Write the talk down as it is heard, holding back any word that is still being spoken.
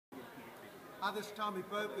Hi, this is Tommy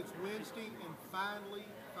Pope. It's Wednesday, and finally,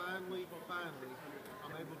 I'm able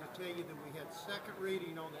to tell you that we had second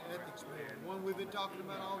reading on the ethics bill. One we've been talking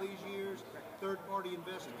about all these years, third-party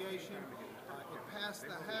investigation. It passed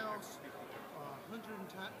the House 109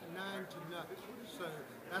 to nothing. So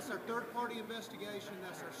that's our third-party investigation.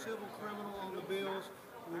 That's our civil criminal on the bills.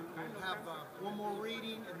 We'll have one more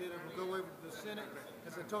reading, and then it will go over to the Senate.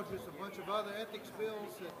 As I told you, there's a bunch of other ethics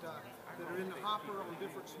bills that are in the hopper on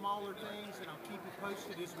different smaller things, and I'll keep you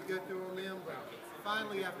posted as we go through on them. But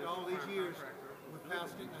finally, after all these years, we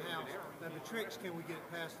passed it in the House. Now the trick's, can we get it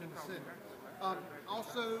passed in the Senate?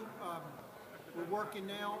 We're working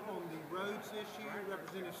now on the roads issue.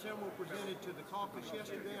 Representative Semmel presented to the caucus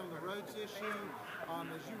yesterday on the roads issue.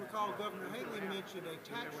 As you recall, Governor Haley mentioned a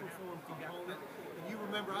tax reform component. And you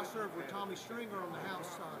remember I served with Tommy Stringer on the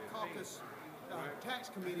House caucus tax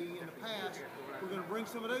committee in the past. We're going to bring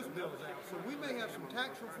some of those bills out. So we may have some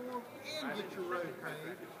tax reform and get your road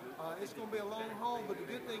paid. It's going to be a long haul, but the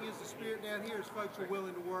good thing is the spirit down here is folks are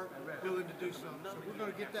willing to work, willing to do something. So we're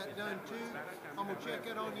going to get that done too. I'm going to check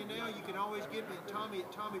that on you now. You can always get me at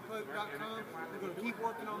Tommy@TommyPope.com. We're going to keep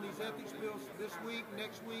working on these ethics bills this week,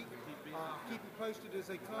 next week. Keep you posted as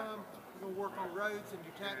they come. We're going to work on roads and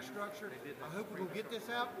your tax structure. I hope we're going to get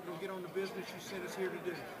this out. We're going to get on the business you sent us here to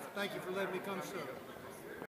do. Thank you for letting me come serve.